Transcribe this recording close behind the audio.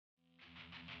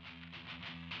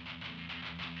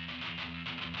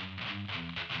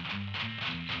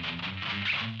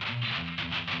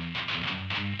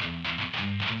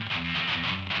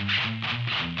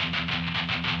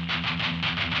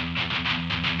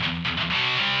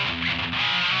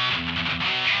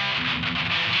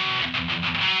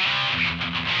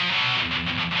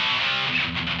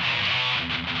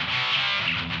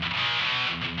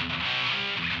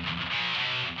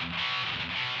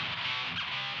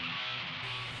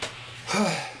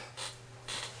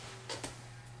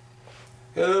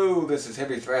Hello, this is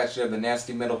Heavy Thrash of the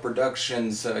Nasty Metal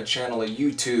Productions channel at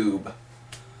YouTube.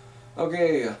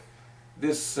 Okay,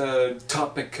 this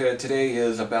topic today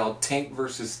is about tank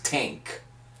versus tank.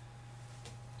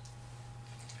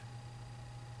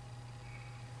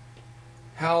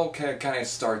 How can I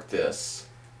start this?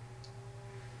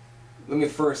 Let me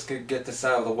first get this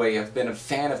out of the way. I've been a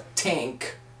fan of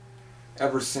tank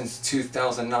ever since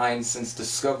 2009, since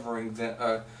discovering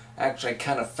them. Actually, I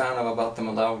kind of found out about them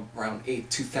around late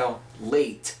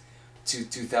to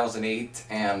 2008,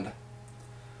 and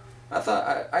I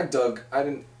thought I dug.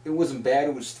 It wasn't bad.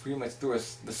 It was pretty much through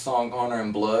the song "Honor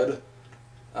and Blood,"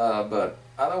 but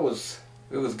I thought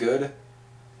it was good.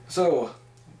 So,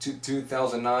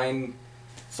 2009,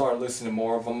 started listening to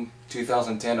more of them.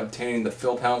 2010, obtaining the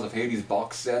Feuds of Hades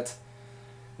box set,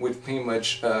 which pretty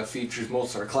much features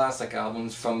most of their classic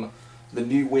albums from the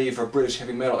new wave of British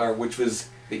heavy metal era, which was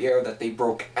the era that they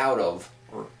broke out of,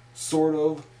 or sort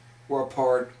of, were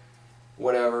apart,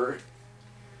 whatever,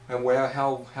 and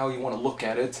how you want to look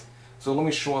at it. So let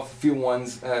me show off a few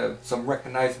ones, some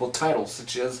recognizable titles,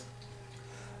 such as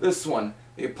this one,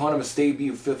 the eponymous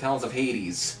debut, Feuds of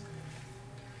Hades,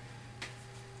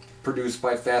 produced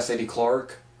by Fast Eddie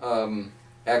Clarke,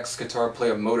 ex-guitar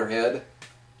player of Motorhead,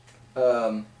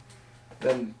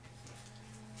 then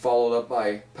followed up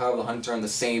by Power of the Hunter in the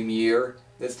same year,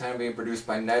 this time being produced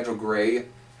by Nigel Gray.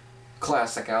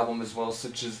 Classic album as well,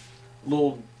 such as a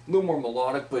little more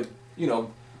melodic, but you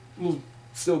know,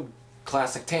 still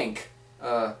classic tank.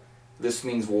 This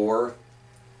Means War,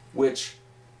 which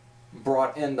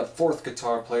brought in the fourth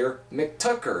guitar player, Mick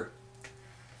Tucker.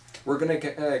 We're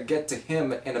gonna get to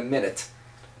him in a minute.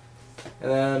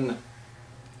 And then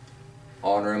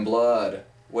Honor and Blood,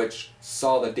 which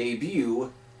saw the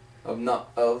debut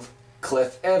of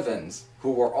Cliff Evans,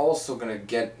 who we're also going to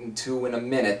get into in a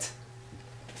minute.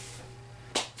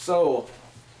 So,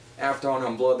 after Honor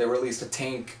and Blood, they released a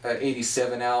Tank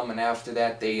 87 album, and after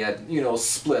that they had,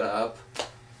 split up.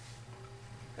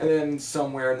 And then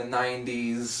somewhere in the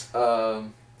 90s,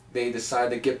 they decided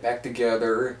to get back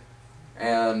together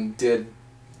and did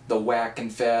the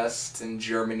Whack-N-Fest in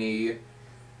Germany,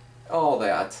 all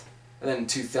that. And then in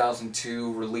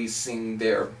 2002, releasing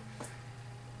their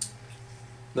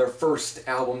first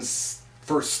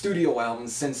studio album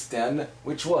since then,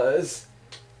 which was,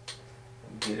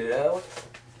 get it out,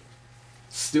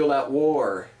 Still at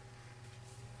War.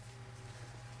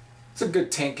 It's a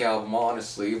good tank album,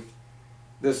 honestly.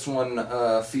 This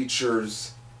one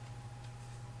features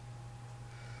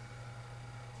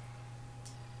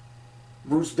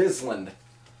Bruce Bisland,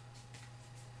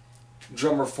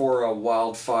 drummer for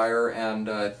Wildfire, and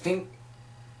I think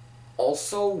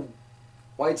also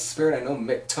White Spirit. I know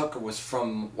Mick Tucker was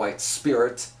from White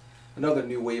Spirit, another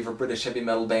new wave of British heavy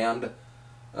metal band.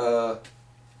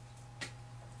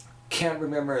 Can't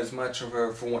remember as much of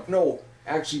her for one. No,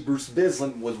 actually Bruce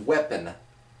Bisland was Weapon,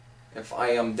 if I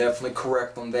am definitely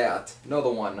correct on that.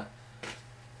 Another one.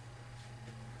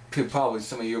 Probably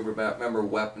some of you remember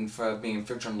Weapon for being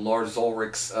featured on Lars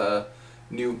Ulrich's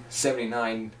new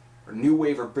 79, or new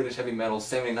wave of British heavy metal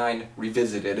 79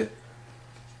 Revisited.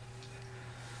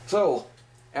 So,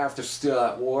 after Still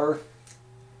at War,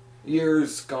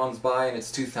 years gone by, and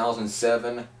it's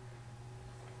 2007.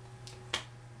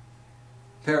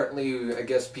 Apparently, I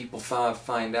guess people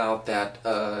find out that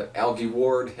Algie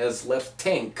Ward has left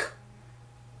Tank,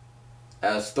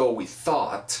 as though we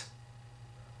thought,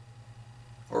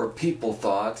 or people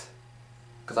thought,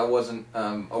 because I wasn't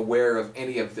aware of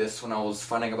any of this when I was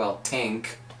finding about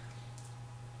Tank.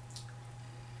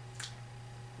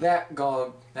 That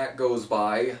goes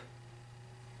by.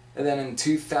 And then in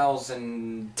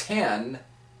 2010,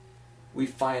 we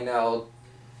find out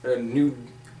new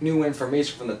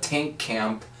information from the Tank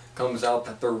camp comes out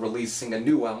that they're releasing a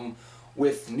new album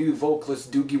with new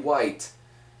vocalist Doogie White,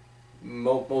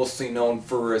 mostly known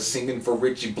for singing for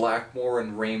Richie Blackmore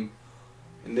and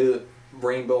the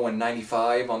Rainbow in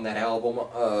 '95 on that album.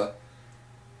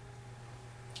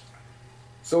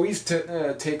 So he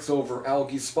takes over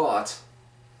Algie's spot.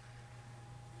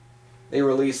 They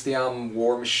released the album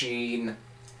War Machine.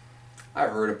 I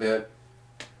heard a bit.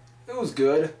 It was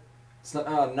good. It's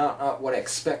not what I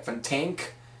expect from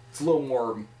Tank. It's a little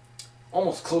more,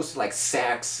 almost close to like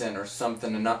Saxon or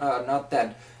something, and not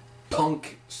that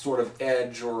punk sort of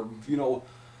edge, or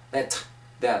that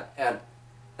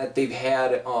they've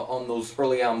had on those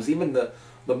early albums. Even the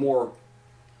more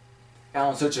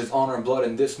albums such as Honor and Blood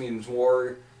and This Means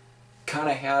War kind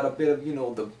of had a bit of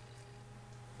the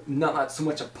not so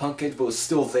much a punk edge, but it was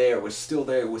still there. It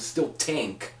was still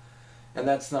Tank. and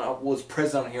that's not what was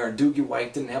present on here. And Doogie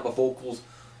White didn't have a vocals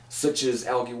such as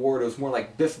Algie Ward. It was more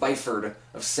like Biff Byford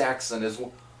of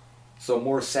Saxon, so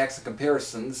more Saxon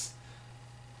comparisons.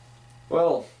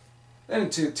 Well, then in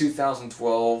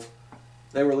 2012,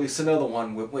 they released another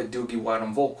one with Doogie White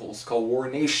on vocals called War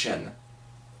Nation.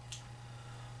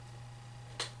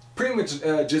 Pretty much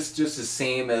just the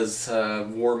same as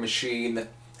War Machine,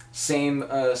 same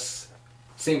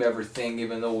everything,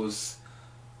 even though it was...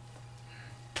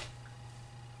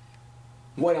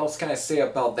 What else can I say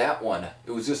about that one?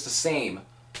 It was just the same.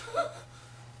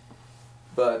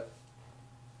 But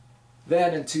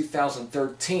then in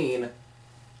 2013,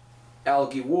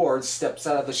 Algie Ward steps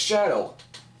out of the shadow,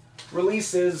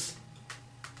 releases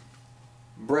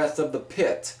Breath of the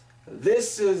Pit.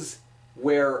 This is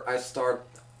where I start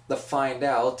to find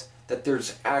out that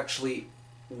there's actually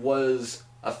was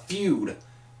a feud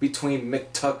between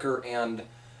Mick Tucker and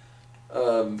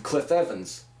Cliff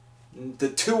Evans. The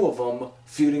two of them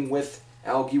feuding with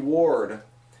Algie Ward.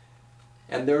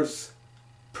 And there's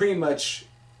pretty much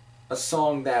a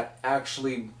song that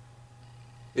actually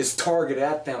is targeted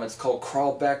at them. It's called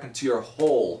Crawl Back Into Your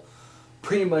Hole.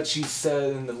 Pretty much he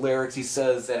said in the lyrics, he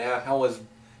says that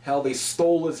how they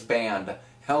stole his band,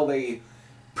 how they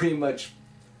pretty much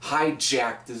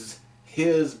hijacked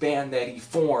his band that he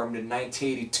formed in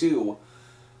 1982.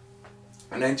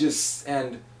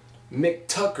 And Mick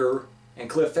Tucker and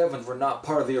Cliff Evans were not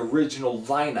part of the original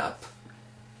lineup.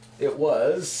 It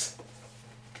was...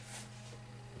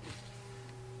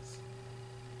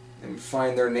 Let me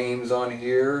find their names on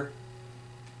here.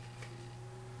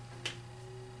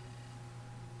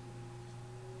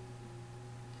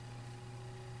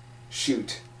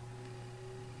 Shoot.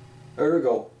 There we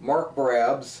go. Mark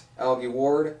Brabs, Algie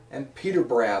Ward, and Peter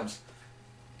Brabs.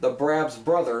 The Brabs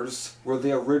brothers were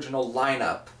the original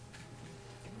lineup.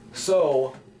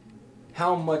 So,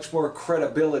 how much more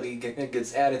credibility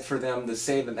gets added for them to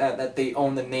say that they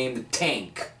own the name The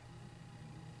Tank?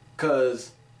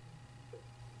 Because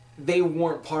they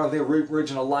weren't part of the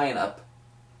original lineup.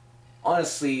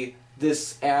 Honestly,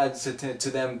 this adds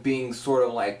to them being sort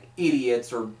of like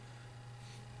idiots or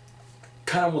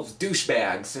kind of almost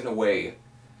douchebags in a way.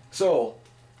 So,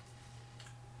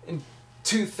 in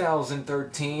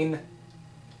 2013,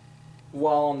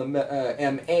 while on the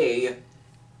MA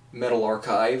Metal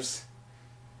Archives,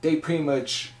 they pretty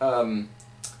much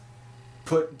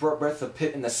put Breath of the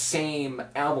Pit in the same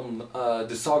album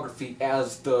discography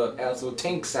as the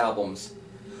Tank's albums.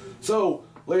 So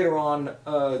later on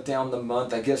down the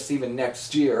month, I guess even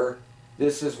next year,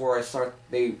 this is where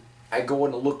I go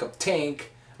in to look up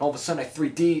Tank, and all of a sudden I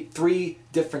 3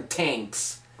 different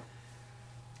Tanks.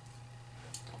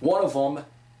 One of them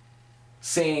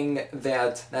saying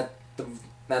that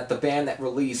the band that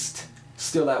released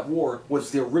Still at War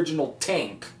was the original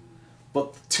Tank,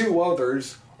 but the 2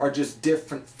 others are just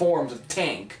different forms of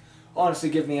Tank,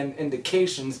 honestly giving me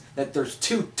indications that there's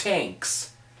 2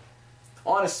 Tanks.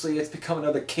 Honestly, it's become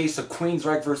another case of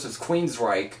Queensryche versus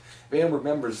Queensryche. If anyone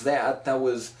remembers that, that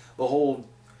was the whole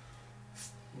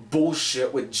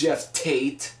bullshit with Jeff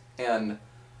Tate and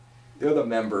the other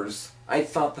members. I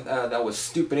thought that was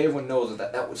stupid. Everyone knows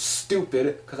that was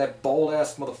stupid, because that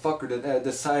bald-ass motherfucker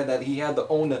decided that he had to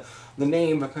own the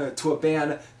name to a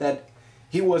band that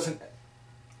he didn't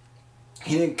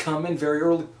come in very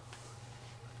early.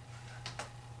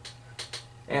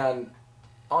 And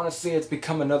honestly, it's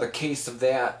become another case of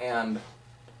that, and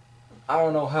I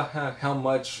don't know how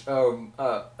much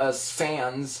us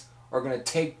fans are going to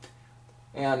take.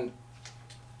 And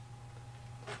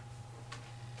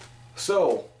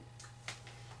so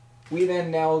we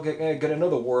then now get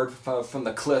another word from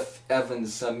the Cliff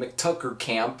Evans Mick Tucker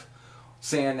camp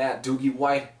saying that Doogie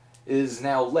White is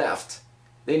now left.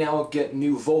 They now get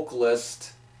new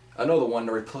vocalist, another one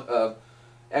to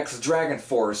ex-Dragon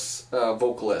Force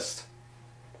vocalist.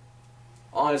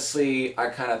 Honestly, I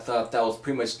kind of thought that was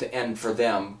pretty much the end for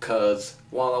them, because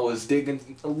while I was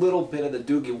digging a little bit of the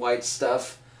Doogie White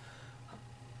stuff,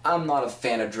 I'm not a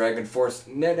fan of Dragon Force.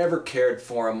 Never cared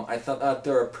for them. I thought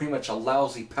they were pretty much a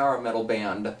lousy power metal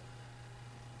band.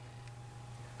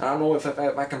 I don't know if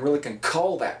I can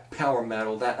call that power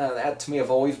metal. That to me have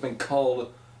always been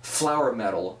called flower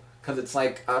metal, because it's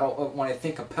like, when I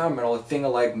think of power metal, I think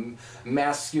of like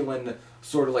masculine,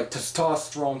 sort of like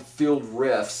testosterone filled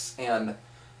riffs and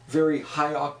very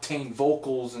high octane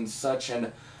vocals and such,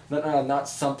 and not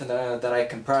something that I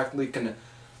can practically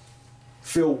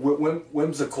feel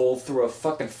whimsical through a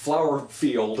fucking flower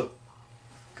field.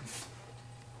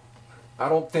 I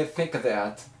don't think of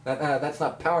that. That's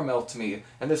not power metal to me,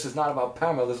 and this is not about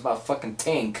power metal. This is about fucking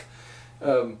Tank.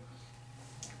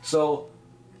 So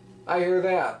I hear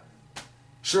that,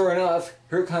 sure enough,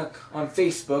 here on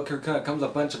Facebook, here comes a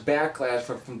bunch of backlash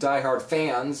from diehard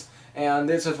fans, and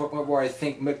this is where I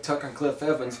think Mick Tucker and Cliff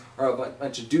Evans are a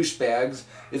bunch of douchebags,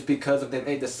 is because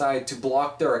they decide to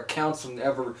block their accounts from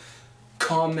ever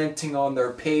commenting on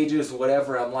their pages or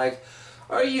whatever. I'm like,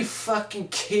 are you fucking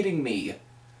kidding me?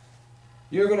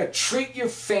 You're gonna treat your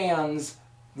fans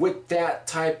with that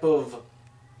type of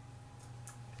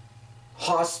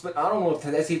I don't know if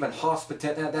that's even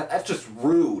hospitality. That's just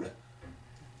rude.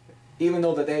 Even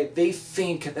though that they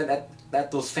think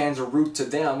that those fans are rude to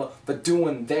them, but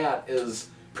doing that is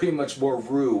pretty much more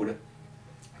rude.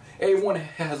 Everyone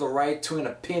has a right to an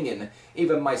opinion,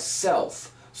 even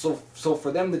myself. So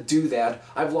for them to do that,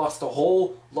 I've lost a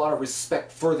whole lot of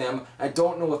respect for them. I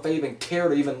don't know if I even care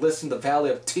to even listen to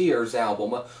Valley of Tears album,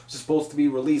 which is supposed to be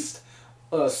released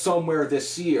somewhere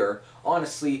this year.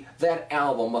 Honestly, that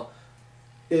album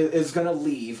is gonna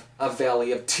leave a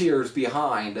Valley of Tears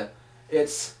behind.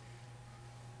 It's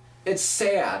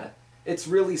sad. It's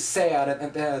really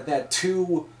sad that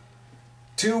two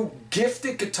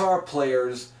gifted guitar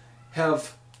players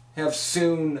have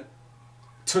soon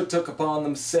took upon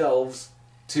themselves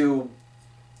to,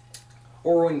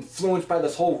 or influenced by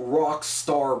this whole rock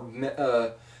star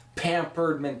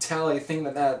pampered mentality thing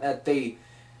that they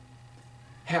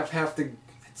have to.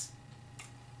 It's,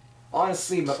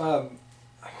 honestly,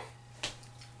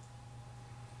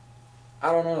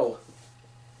 I don't know.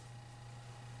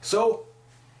 So,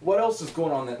 what else is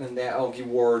going on in the Algie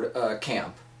Ward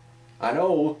camp? I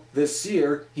know this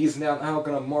year he's now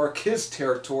going to mark his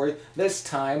territory, this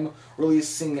time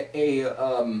releasing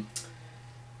a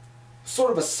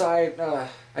sort of a side,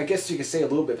 I guess you could say a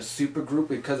little bit of a super group,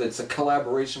 because it's a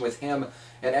collaboration with him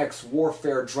and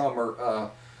ex-Warfare drummer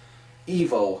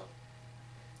Evo.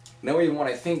 Now everyone,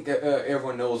 I think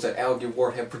everyone knows that Algie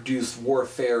Ward had produced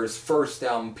Warfare's first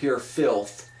album, Pure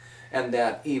Filth, and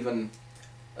that even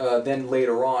then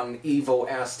later on, Evo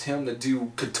asked him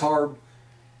to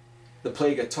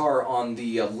play guitar on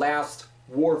the last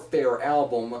Warfare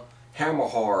album,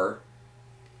 Hammerhar.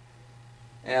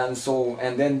 And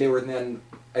then they were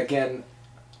again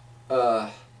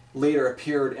later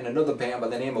appeared in another band by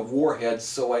the name of Warheads.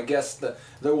 So I guess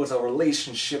there was a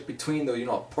relationship between them,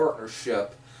 a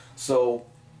partnership. So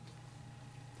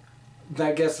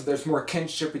I guess there's more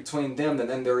kinship between them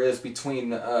than there is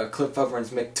between Cliff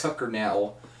Evans and Mick Tucker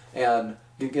now. And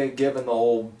given the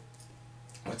whole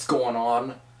what's going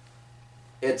on,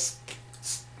 it's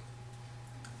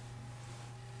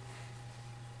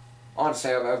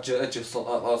honestly, I've just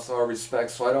lost all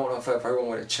respect. So I don't know if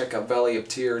everyone would check out Valley of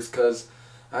Tears, because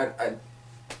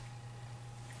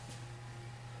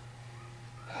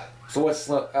So what's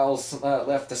else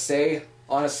left to say?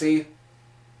 Honestly,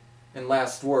 in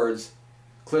last words,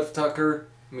 Cliff Evans,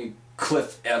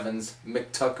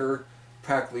 Mick Tucker,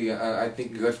 practically, I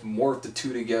think you guys morphed the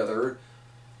two together.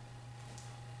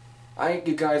 I think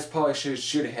you guys probably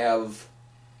should have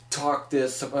talked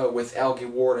this with Algie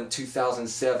Ward in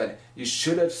 2007. You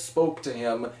should have spoke to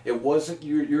him. It wasn't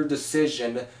your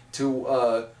decision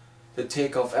to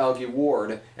take off Algie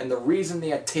Ward, and the reason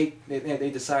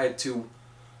they decided to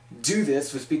do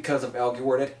this was because of Algie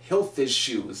Ward had health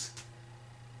issues,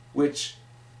 which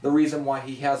the reason why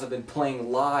he hasn't been playing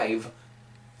live,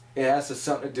 it has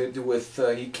something to do with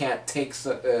he can't take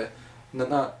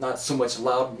not so much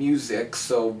loud music.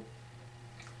 So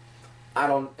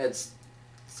it's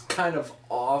kind of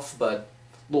off, but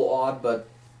a little odd. But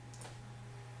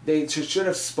they should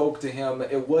have spoke to him.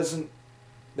 It wasn't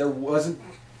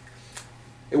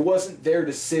their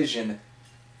decision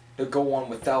to go on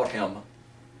without him.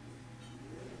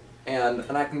 And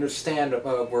I can understand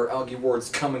where Algie Ward's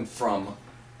coming from.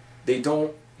 And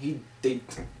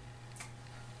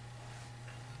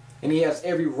he has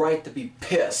every right to be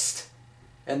pissed,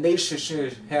 and they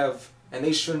should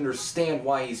understand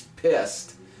why he's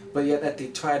pissed. But yet that they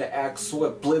try to act so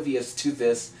oblivious to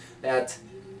this, that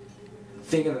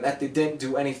thinking that they didn't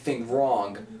do anything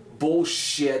wrong.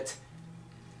 Bullshit.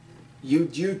 You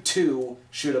too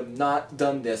should have not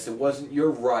done this. It wasn't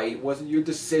your right. It wasn't your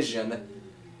decision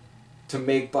to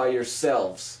make by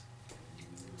yourselves.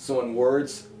 So in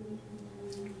words,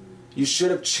 you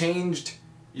should have changed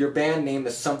your band name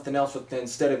to something else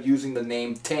instead of using the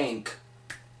name Tank.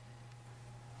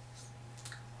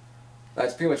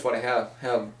 That's pretty much what I have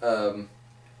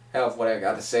what I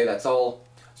got to say. That's all.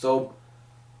 So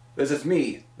this is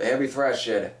me, the Heavy Thrash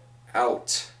Head,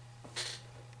 out.